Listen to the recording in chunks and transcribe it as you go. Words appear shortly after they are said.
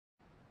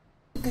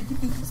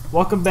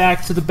Welcome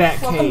back to the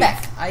Batcave. Welcome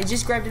back. I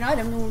just grabbed an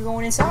item and we're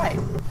going inside.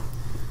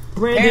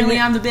 Brandon, apparently,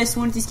 I'm the best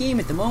one at this game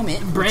at the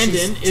moment.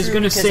 Brandon is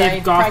going to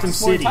save Gotham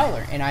City.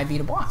 Tyler, and I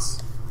beat a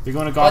boss. You're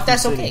going to Gotham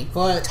City. But that's okay.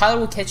 But Tyler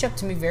will catch up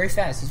to me very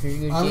fast. He's very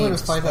good. I'm going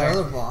to fight that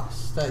other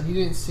boss. That you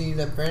didn't see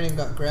that Brandon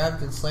got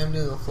grabbed and slammed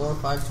into the floor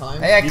 5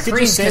 times. I got creamed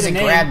because it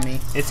grabbed me.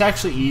 It's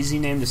actually easy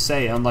name to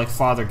say, unlike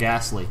Father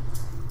Ghastly.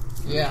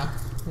 Yeah.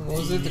 What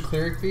was it? The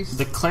Cleric Beast?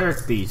 The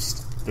Cleric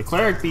Beast. The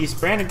Cleric Beast,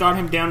 Brandon got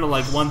him down to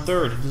like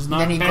 1/3. It was not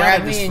then he bad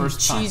grabbed at his me and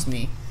first time. cheesed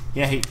me.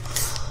 Yeah, he...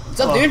 What's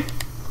up, dude?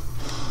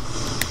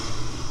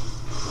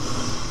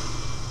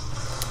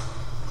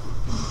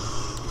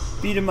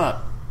 Beat him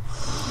up.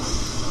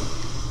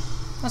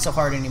 Not so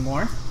hard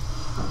anymore.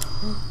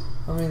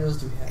 How many of those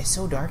do we have? It's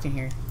so dark in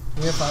here.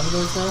 We have 5 of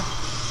those now?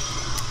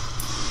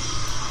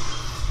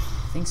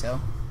 I think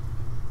so.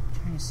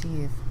 I'm trying to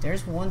see if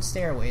there's one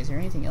stairway. Is there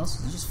anything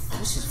else? It's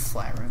just a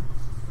flat room.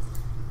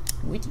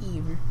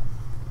 Whatever.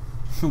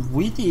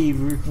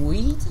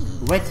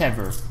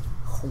 Whatever.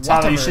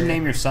 Tyler, you should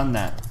name your son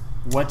that.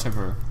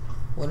 Whatever.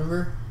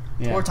 Whatever?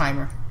 Yeah. Or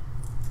timer.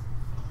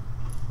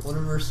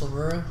 Whatever,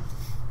 Silvera?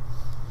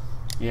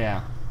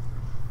 Yeah.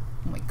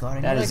 Oh my god,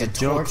 I that need is like a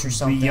joke torch or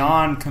something.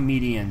 Beyond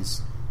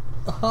comedians.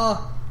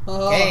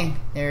 Okay,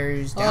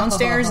 there's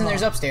downstairs and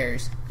there's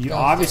upstairs. You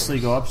obviously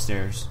go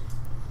upstairs.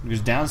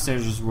 Because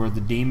downstairs is where the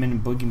demon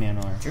and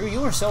boogeyman are. Drew, you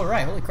were so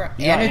right. Holy crap.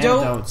 Yeah,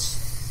 Antidote?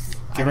 antidotes.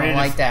 I don't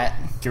like that.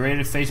 Get ready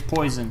to face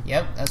poison.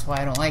 Yep, that's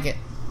why I don't like it.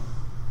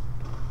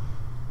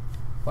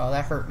 Wow,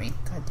 that hurt me.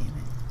 God damn it.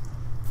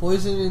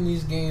 Poison in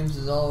these games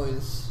is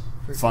always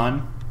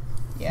fun.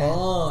 Yeah.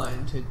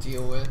 Fun to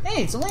deal with.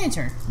 Hey, it's a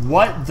lantern.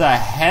 What the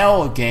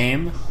hell,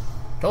 game?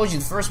 Told you,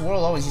 the first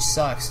world always just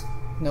sucks.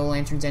 No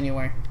lanterns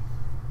anywhere.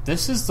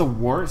 This is the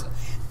worst.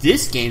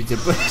 This game's the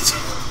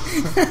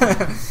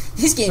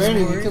This game's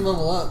Brandon, weird. you can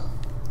level up.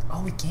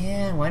 Oh, we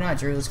can. Why not,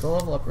 Drew? Let's go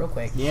level up real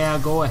quick. Yeah,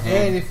 go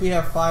ahead. And if we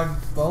have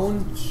 5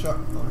 bone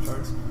shards.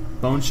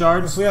 Bone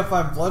shards? If we have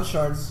 5 blood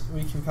shards,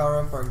 we can power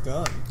up our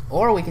gun.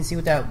 Or we can see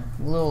what that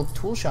little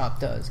tool shop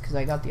does, because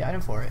I got the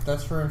item for it.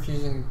 That's for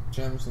infusing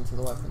gems into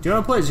the weapon. Do you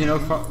want to play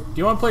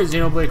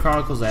Xenoblade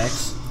Chronicles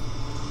X?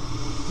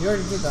 You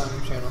already did that on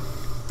your channel.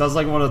 That was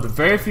like one of the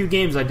very few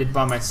games I did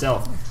by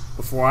myself.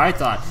 Before I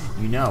thought,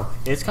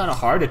 it's kind of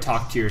hard to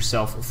talk to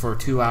yourself for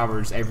 2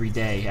 hours every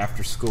day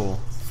after school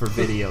for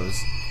videos.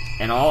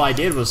 And all I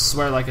did was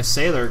swear like a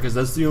sailor because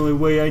that's the only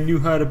way I knew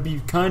how to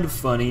be kind of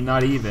funny,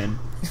 not even.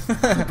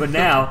 But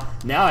now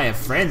I have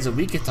friends and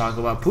we can talk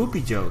about poopy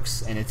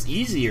jokes, and it's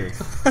easier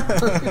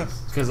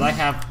because I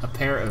have a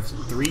pair of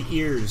 3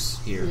 ears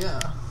here. Yeah.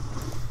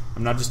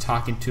 I'm not just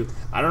talking to.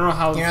 I don't know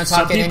how. You're not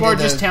some talking people are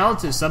into just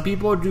talented. Some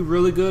people do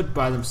really good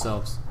by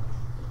themselves.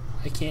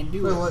 I can't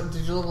do Wait, it. what?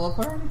 Did you level up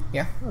already?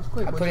 Yeah. That's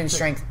quick. I put in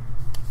strength.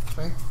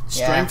 Strength?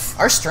 Strength.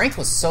 Yeah. Our strength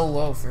was so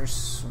low for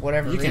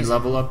whatever You reason. can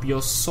level up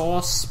your saw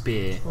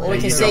spear. Or we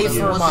can save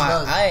for What's my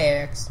the gun?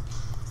 axe.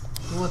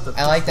 What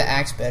I like the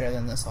axe better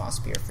than the saw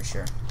spear for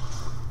sure.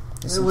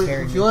 Hey, wait,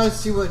 if you want to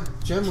see what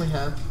gem we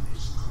have.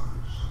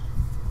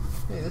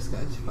 Hey, this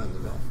guy just finds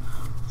the guy.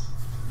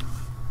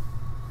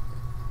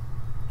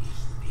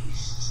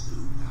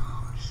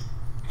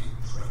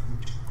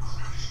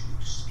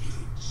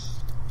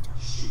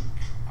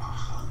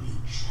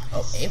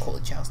 Oh, a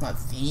holy chalice, not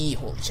the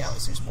holy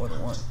chalice. There's more than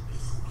one.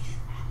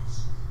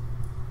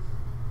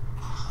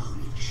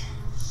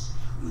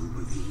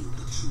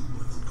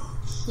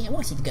 Yeah, I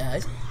want to see the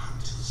guys.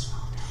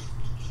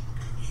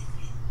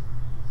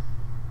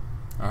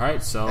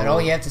 Alright, so. That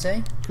all you have to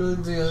say? Go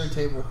to the other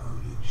table.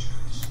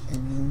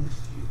 And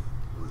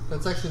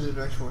That's actually the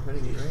direction we're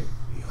heading in, right?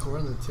 So we're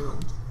in the tomb.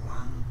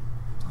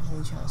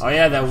 holy chalice. Oh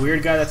yeah, that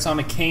weird guy that's on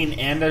a cane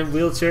and a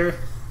wheelchair.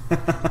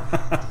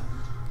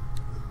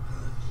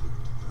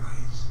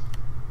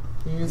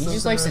 He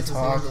just likes to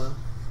talk.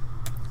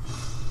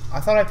 I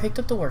thought I picked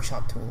up the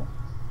workshop tool.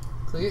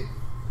 Click it.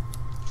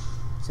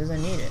 It says I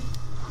need it.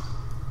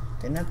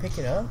 Didn't I pick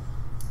it up?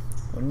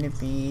 Wouldn't it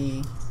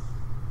be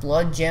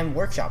blood gem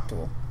workshop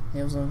tool?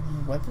 It was a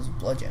weapons of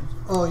blood gems.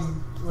 Oh,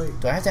 wait.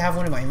 Do I have to have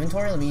one in my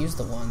inventory? Let me use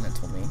the one that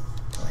told me.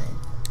 Go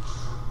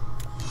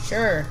ahead.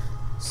 Sure.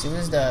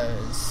 Suez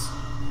does.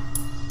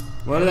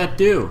 What did that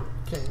do?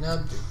 Okay, now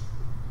do.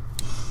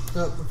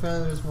 Nope,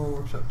 apparently there's more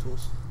workshop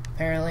tools.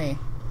 Apparently.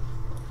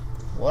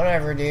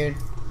 Whatever, dude.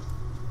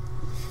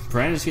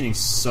 Brandon's getting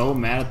so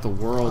mad at the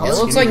world. It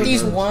looks Getting- like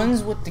these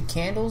ones with the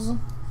candles.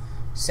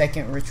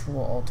 Second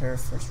ritual altar,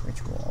 first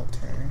ritual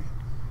altar,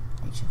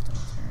 makeshift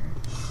altar.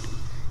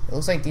 It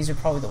looks like these are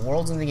probably the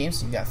worlds in the game.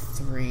 So you got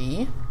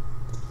 3,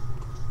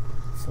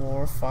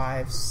 4,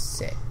 5,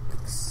 6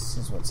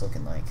 is what it's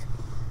looking like.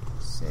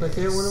 6, Click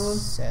here, one of them?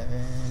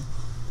 7,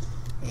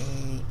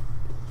 8.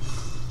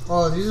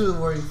 Oh, these are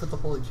where you put the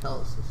holy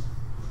chalices.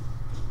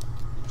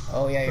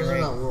 Oh yeah, you're Those are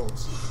right. not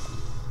worlds.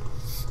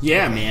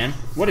 Yeah, man.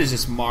 What is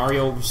this,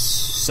 Mario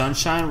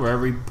Sunshine, where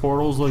every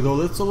portal's like, oh,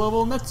 that's a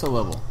level and that's a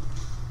level?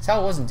 That's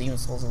how it was in Demon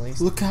Souls, at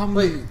least. Look how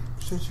many. Wait,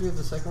 shouldn't you get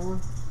the second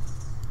one?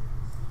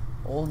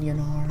 Old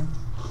Yanar.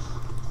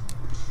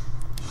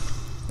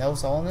 That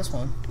was all in this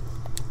one.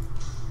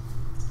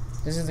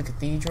 This is the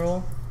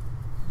cathedral.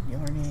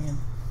 Yarnam.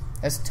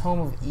 That's the Tome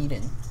of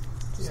Eden.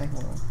 Second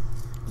one.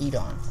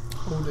 Edon.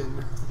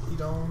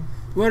 Edon.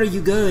 Where are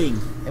you going?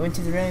 I went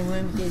to the right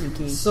one, but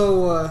okay.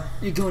 So,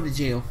 You're going to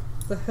jail.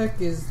 the heck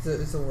is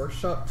the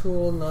workshop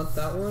tool not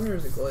that one, or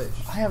is it glitch?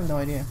 I have no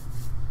idea.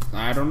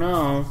 I don't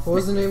know. What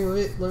was the name of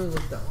it? Let me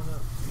look that one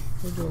up.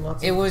 We're doing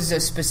lots It of was a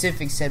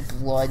specific said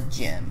blood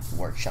gem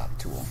workshop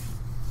tool.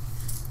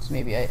 So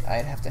maybe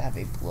I'd have to have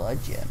a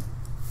blood gem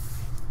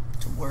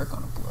to work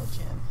on a blood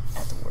gem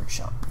at the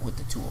workshop with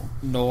the tool.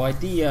 No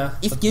idea.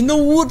 If you know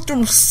what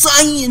I'm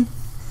saying.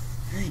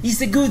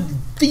 It's a good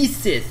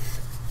thesis.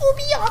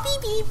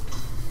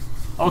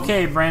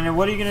 Okay, Brandon,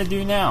 what are you gonna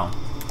do now?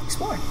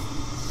 Explore.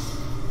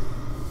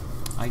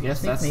 I guess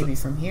I think that's maybe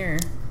from here.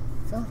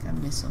 I feel like I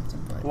missed something,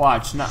 but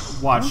Watch.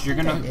 You're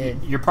think I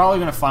did. You're probably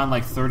gonna find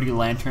like 30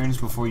 lanterns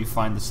before you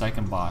find the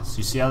second boss.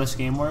 You see how this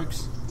game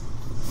works?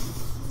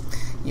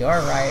 you are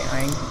right.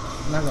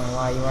 I'm not gonna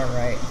lie, you are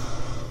right.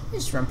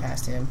 Just run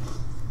past him.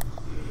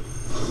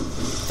 I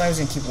thought I was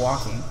gonna keep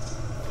walking.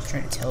 I'm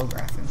trying to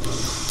telegraph him.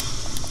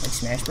 Like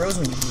Smash Bros.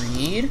 When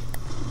you read.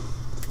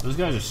 Those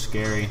guys are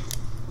scary.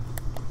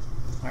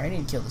 Alright, I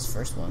need to kill this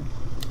first one.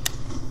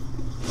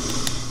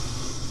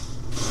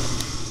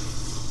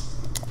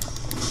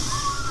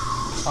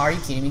 Oh, are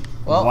you kidding me?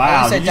 Well,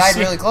 Wow, at least I did you died see-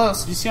 really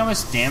close. Did you see how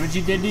much damage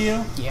he did to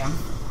you? Yeah.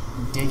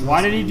 Ridiculous.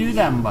 Why did he do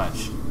that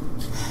much?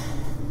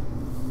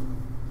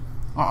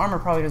 Our armor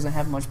probably doesn't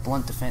have much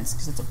blunt defense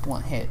because it's a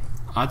blunt hit.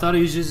 I thought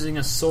he was using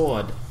a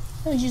sword.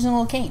 No, he's using a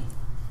little cane.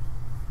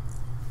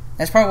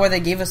 That's probably why they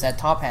gave us that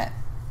top hat.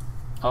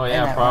 Oh And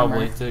yeah, that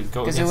probably armor. to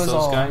go 'Cause against those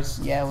all, guys.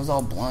 Yeah, it was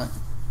all blunt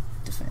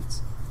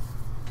defense.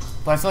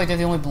 But I feel like they're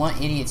the only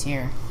blunt idiots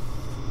here.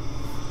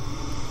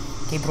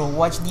 Okay, bro,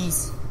 watch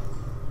these.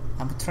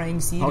 I'm trying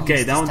to see.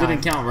 Okay, that one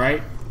didn't count,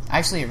 right?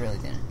 Actually, it really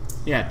didn't.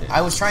 Yeah, it did.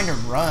 I was trying to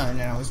run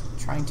and I was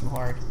trying too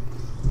hard.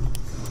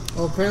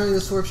 Well, apparently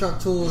this workshop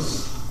tool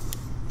is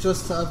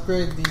just to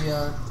upgrade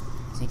the,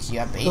 See, 'cause you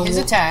got bait his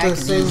attack, the and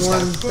then you same one.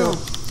 just gotta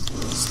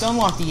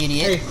stunlock the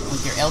idiot Hey.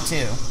 with your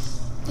L2.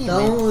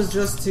 That one was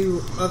just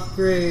to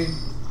upgrade.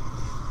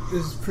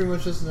 Is pretty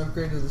much just an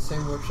upgrade to the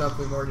same workshop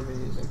we've already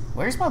been using.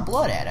 Where's my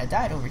blood at? I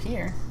died over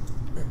here.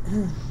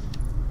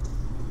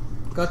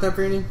 Got that,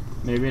 Brandon?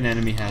 Maybe an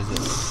enemy has it.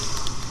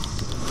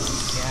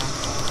 Yeah.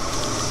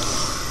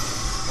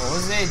 What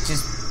was it?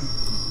 Just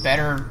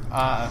better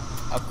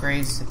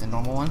upgrades at the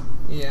normal one?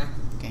 Yeah.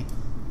 Okay.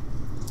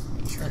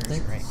 Make sure I it's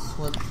think right.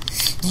 what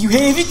Do you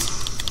have it?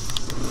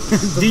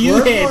 Do you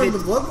have it? The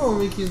Bloodborne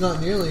Wiki's not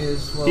nearly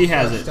as well He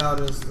has fleshed it. out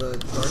as the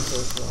Dark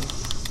Souls one.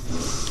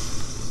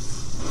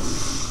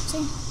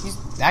 See?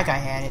 That guy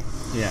had it.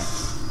 Yeah.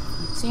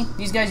 See?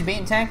 These guys bait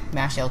and attack,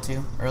 mash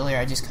L2. Earlier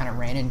I just kind of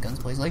ran in, guns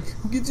blazing, like,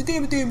 who gets a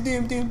damn.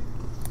 See?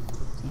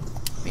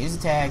 Bait his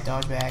attack,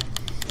 dodge back.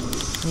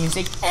 And you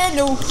say,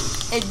 hello,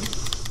 Ed.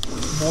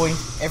 Boy,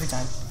 every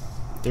time.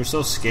 They're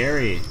so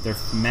scary. They're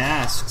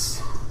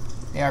masks.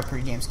 They are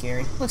pretty damn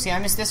scary. Look, see, I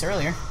missed this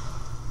earlier.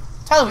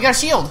 Tyler, we got a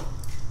shield.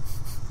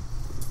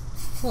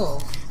 Oh,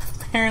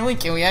 Apparently,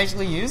 can we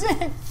actually use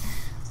it?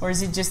 Or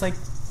is it just like,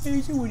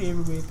 it's a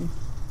whatever weapon?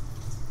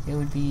 It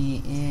would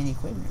be in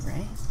equipment,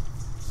 right?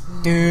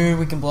 Dude,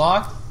 we can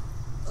block?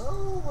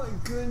 oh my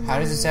goodness! How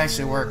does this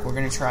actually work? We're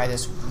gonna try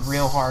this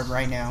real hard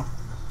right now.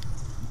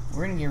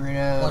 We're gonna get rid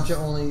of... Watch it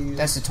only use.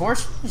 That's the torch?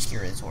 Just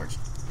get rid of the torch.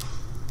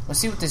 Let's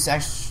see what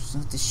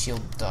this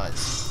shield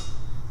does.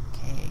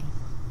 Okay.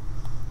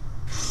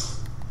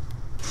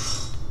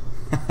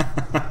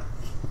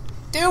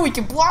 Dude, we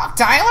can block,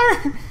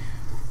 Tyler!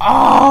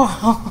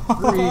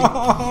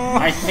 Oh!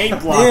 I hate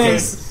blocking.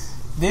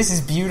 This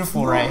is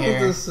beautiful right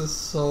here. This is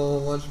so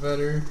much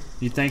better.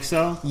 You think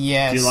so?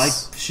 Yes. Do you like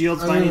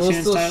shields by I mean, any we'll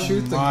chance, still Tyler?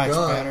 shoot the Much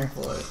gun, better.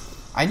 but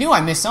I knew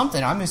I missed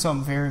something. I missed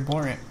something very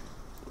important.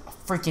 A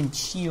freaking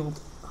shield.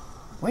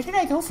 Where did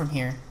I go from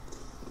here?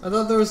 I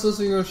thought there was supposed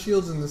to be no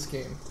shields in this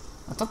game.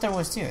 I thought there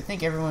was too. I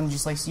think everyone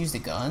just likes to use the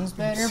guns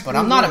better, but Screw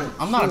I'm not that.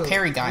 a Shield.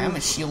 parry guy. I'm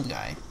a shield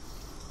guy.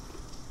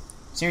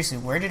 Seriously,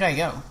 where did I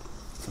go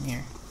from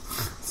here?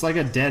 It's like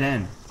a dead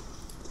end.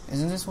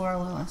 Isn't this where I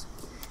went last?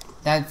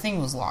 That thing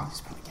was locked.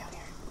 It's probably down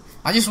here.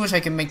 I just wish I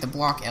could make the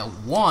block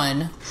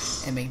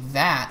L1 and make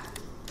that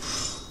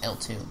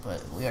L2,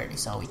 but we already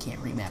saw we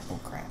can't remap bull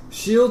crap.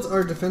 Shields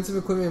are defensive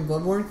equipment in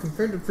Bloodborne.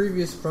 Compared to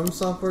previous From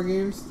Software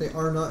games, they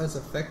are not as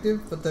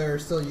effective, but they are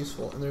still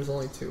useful, and there's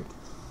only two.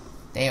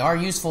 They are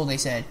useful, they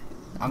said.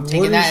 I'm taking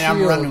Wooden that and I'm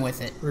shield running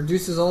with it.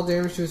 Reduces all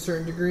damage to a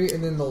certain degree,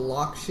 and then the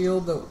lock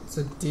shield, that's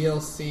a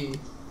DLC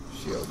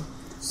shield.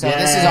 So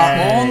this is our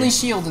Yay. only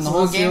shield in the So whole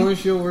that's the game. only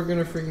shield we're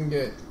gonna freaking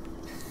get.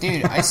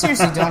 Dude, I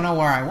seriously don't know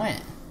where I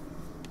went.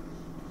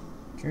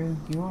 Drew,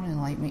 you want to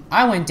enlighten me?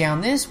 I went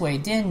down this way,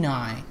 didn't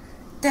I?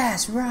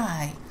 That's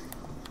right.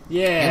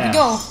 Yeah. Here we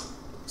go.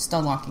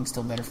 Stun locking's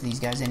still better for these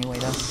guys anyway,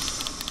 though.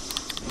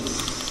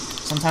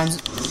 Sometimes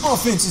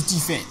offense is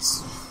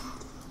defense.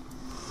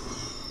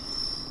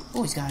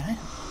 Oh, he's got it.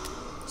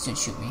 He's gonna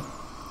shoot me,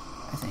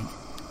 I think.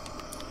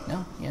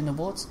 No? He had no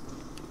bullets?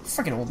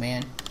 Freaking old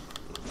man.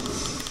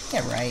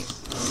 Yeah, right.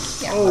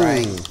 Yeah, Oh.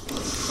 right.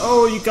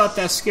 Oh, you got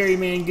that scary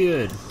man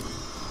good.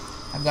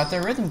 I've got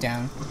the rhythm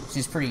down, which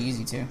is pretty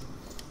easy too.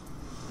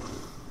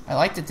 I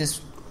like that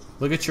this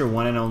Look at your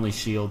one and only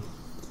shield.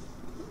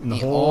 In the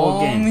whole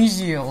only game.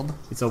 shield.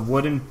 It's a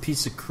wooden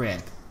piece of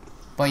crap.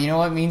 But you know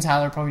what? Me and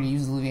Tyler are probably gonna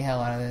use the living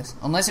hell out of this.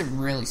 Unless it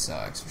really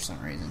sucks for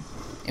some reason.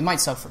 It might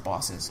suck for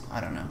bosses. I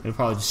don't know. It'll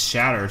probably just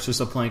shatter. It's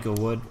just a plank of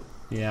wood.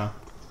 Yeah.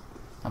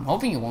 I'm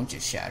hoping it won't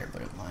just shatter,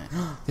 but it might.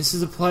 This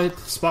is a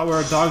spot where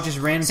a dog just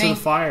ran See? into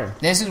the fire.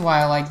 This is why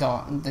I like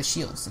the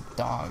shields, the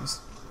dogs.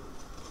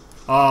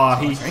 Oh,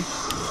 he... Right?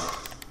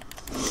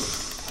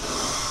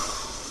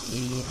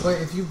 Idiot.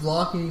 Wait, if you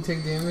block and you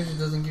take damage, it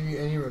doesn't give you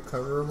any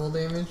recoverable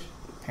damage?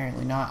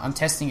 Apparently not. I'm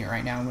testing it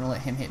right now. I'm gonna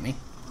let him hit me.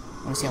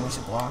 I wanna see how much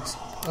it blocks.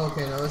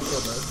 Okay, no, it still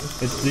does.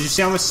 Did you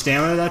see how much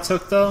stamina that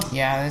took, though?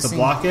 Yeah, this To thing,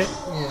 block it?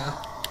 Yeah.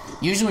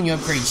 Usually when you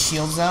upgrade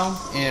shields, though,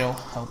 it'll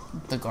help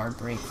the guard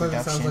break But it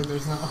reduction. sounds like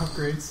there's no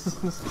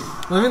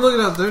upgrades. Let me look it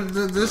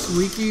up. This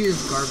wiki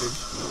is garbage.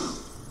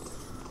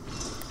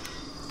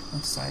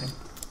 Let's cite him.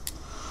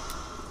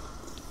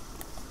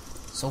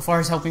 So far,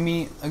 it's helping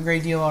me a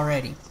great deal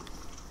already.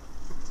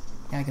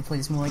 Now I can play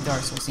this more like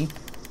Dark Souls. See,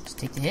 just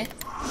take the hit,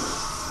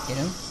 hit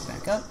him,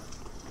 back up.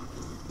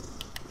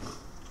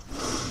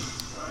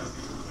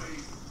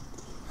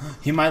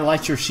 He might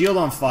light your shield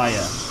on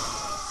fire.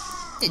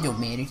 It don't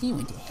matter. He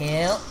went to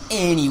hell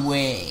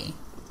anyway.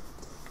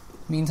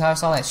 Me and Tyler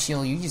saw that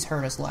shield. You just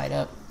heard us light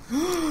up.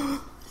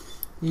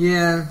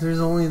 Yeah, there's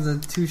only the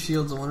 2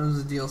 shields, and one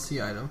was a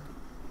DLC item.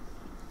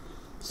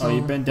 So, Oh,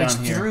 you've been down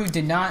Which here. Drew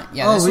did not.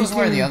 Yeah, Oh, this we was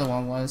where can- the other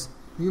one was.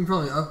 You can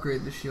probably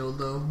upgrade the shield,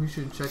 though. We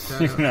should check You're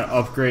that out. gonna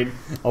upgrade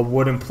a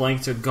wooden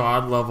plank to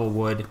god level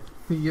wood.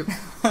 Yep.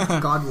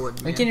 Godwood.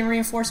 We Man. can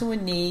reinforce it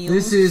with nails.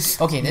 This is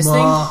okay. This thing.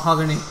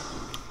 mahogany.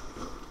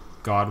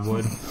 God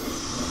wood.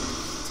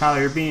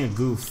 Tyler, you're being a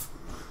goof.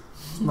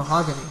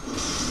 Mahogany.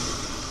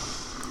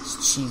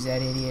 Just cheese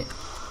that idiot.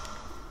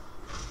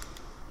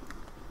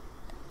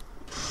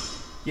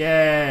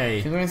 Yay!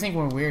 People are gonna think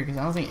we're weird because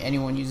I don't think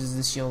anyone uses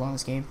this shield on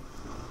this game.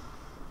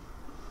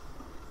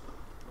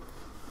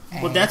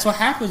 Well, that's what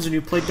happens when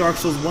you play Dark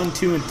Souls 1,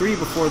 2, and 3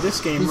 before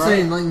this game, He's right?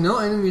 saying, like, no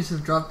enemies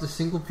have dropped a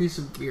single piece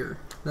of gear.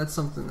 That's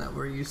something that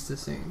we're used to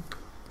seeing.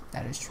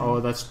 That is true. Oh,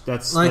 that's Like,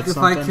 that's if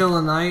something? I kill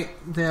a knight,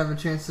 they have a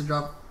chance to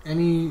drop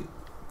any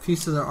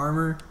piece of their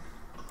armor,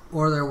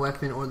 or their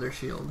weapon, or their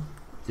shield.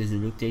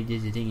 Doesn't look like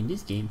there's a thing in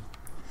this game.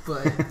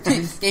 But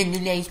It's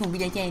gonna be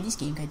like that in this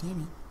game,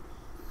 goddammit.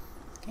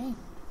 Okay,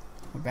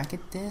 we're back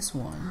at this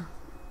one.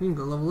 you can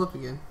go level up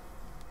again.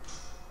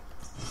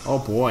 Oh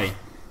boy.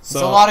 It's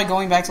a lot of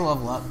going back to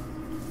level up.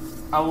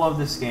 I love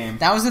this game.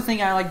 That was the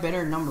thing I like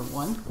better. Number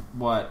one,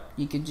 What?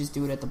 you could just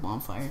do it at the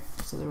bonfire,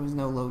 so there was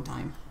no load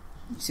time.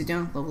 You sit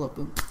down, level up,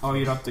 boom. Oh,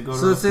 you'd have to go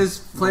So it says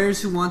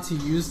players who want to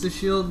use the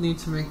shield need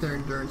to make their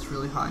endurance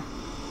really high.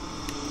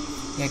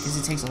 Yeah, because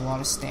it takes a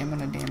lot of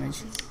stamina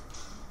damage.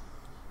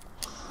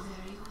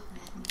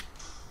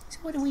 So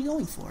what are we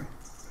going for?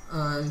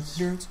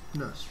 Strength?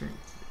 No, strength.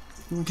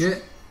 You want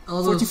Get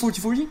all 40, those.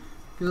 40, 40? Get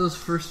those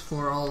first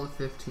 4, all the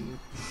 15.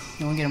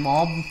 You want to get them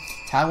all.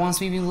 Ty wants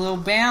me to be a little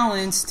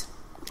balanced.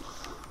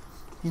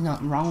 There's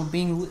nothing wrong with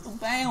being a little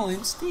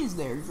balanced, is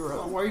there, Drew?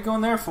 What are you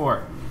going there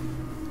for?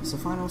 It's the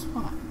final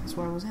spot. That's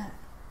where I was at.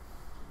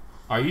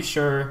 Are you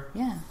sure?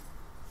 Yeah.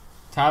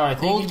 Tyler, I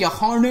think Old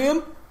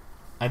Yaharnam?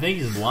 I think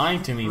he's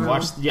lying to me.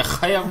 Watch Yeah,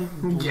 I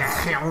don't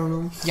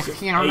know.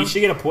 Hey, you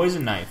should get a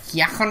poison knife.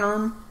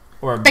 Yaharnam.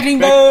 Or a Beckoning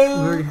We bell.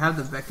 already have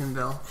the beckon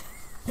bell.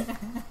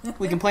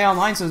 We can play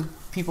online so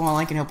people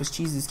online can help us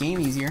cheese this game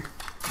easier.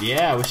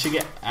 Yeah, we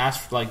should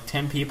ask like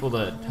 10 people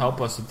to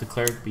help us with the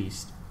cleric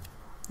beast.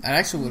 That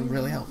actually would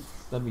really help.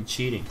 That'd be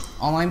cheating.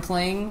 Online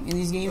playing in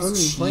these games I'm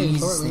gonna be playing cheese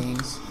shortly.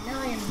 things. No,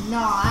 I'm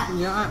not.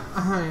 Yeah,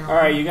 I am.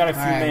 Alright, you got a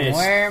few Alright, minutes.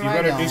 where am You I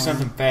better going? do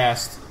something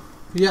fast.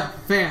 Yeah,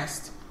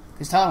 fast.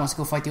 Because Tyler wants to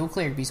go fight the old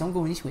cleric beast, so I'm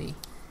going this way.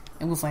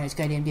 And we'll find this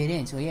goddamn dead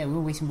end, so yeah, we're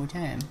wasting more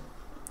time.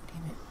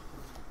 Damn it.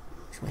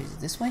 Which way is it?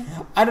 This way?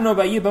 I don't know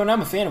about you, but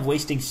I'm a fan of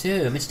wasting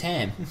so much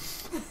time.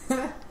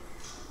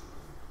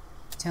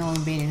 Town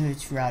abandoned,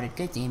 it's rotted.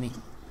 God damn it.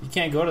 You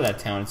can't go to that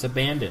town. It's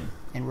abandoned.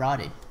 And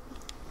rotted.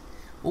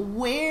 Well,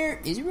 where?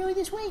 Is it really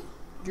this way?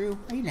 Drew,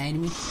 are you lying to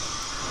me?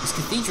 This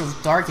cathedral's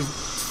dark as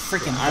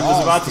freaking balls, I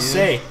was about to dude.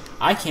 say,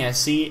 I can't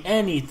see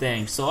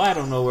anything, so I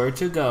don't know where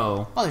to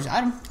go. Oh, there's an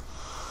item.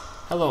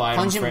 Hello, item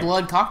Pungent friend.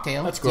 blood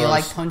cocktail. That's Do you gross.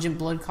 like pungent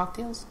blood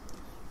cocktails?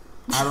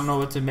 I don't know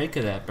what to make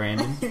of that,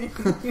 Brandon.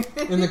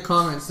 In the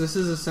comments, this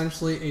is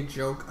essentially a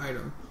joke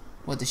item.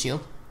 What, the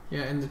shield?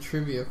 Yeah, in the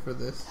trivia for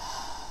this.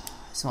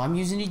 So I'm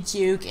using a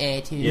joke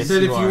attitude. It Yes,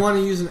 said you if are. you want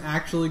to use an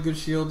actually good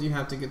shield, you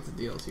have to get the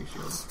DLC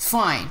shield.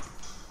 Fine.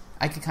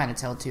 I could kind of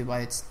tell too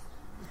by its.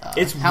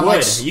 It's how wood.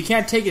 much- You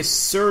can't take it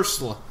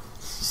seriously.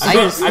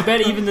 I- I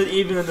bet even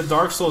in the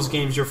Dark Souls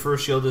games, your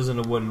first shield isn't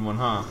a wooden one,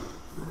 huh?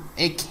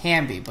 It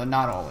can be, but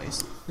not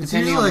always. It's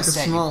Depending usually on like the a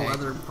set you small pick.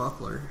 leather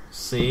buckler.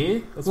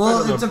 See? That's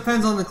Well, better it than-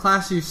 depends on the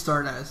class you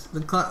start as.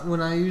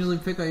 When I usually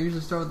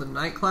start with the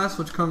knight class,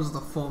 which comes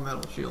with a full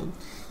metal shield.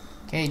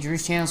 Okay,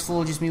 Drew's channel's full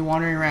of just me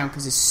wandering around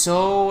because it's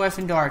so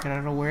effing dark and I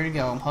don't know where to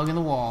go. I'm hugging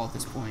the wall at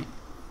this point.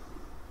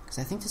 Because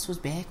I think this was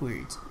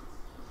backwards.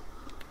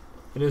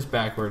 It is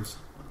backwards.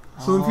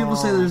 So when people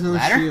say there's no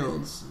ladder?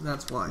 shields,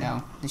 that's why.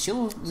 No,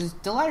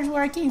 the ladder's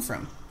where I came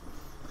from.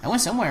 I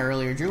went somewhere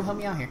earlier. Drew, help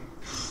me out here.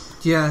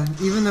 Yeah,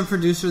 even the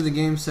producer of the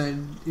game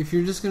said, if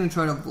you're just going to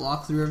try to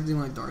block through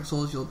everything like Dark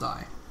Souls, you'll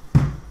die.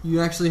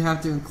 You actually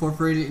have to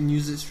incorporate it and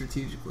use it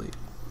strategically.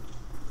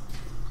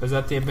 Is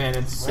that the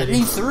abandoned city? Let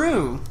me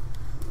through.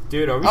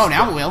 Dude, are we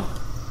now it will.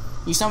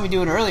 You saw me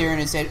do it earlier and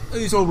it said,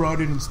 it's all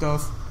rotted and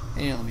stuff.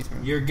 It didn't let me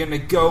through. You're gonna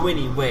go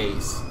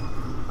anyways.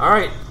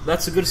 Alright,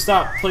 that's a good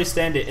place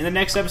to end it. In the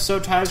next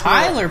episode,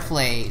 Tyler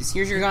plays.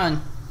 Here's your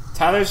gun.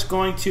 Tyler's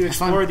going to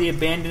explore the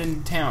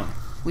abandoned town.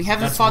 We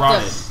haven't That's fought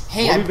rotted.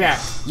 Hey, we'll be back.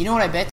 You know what I bet?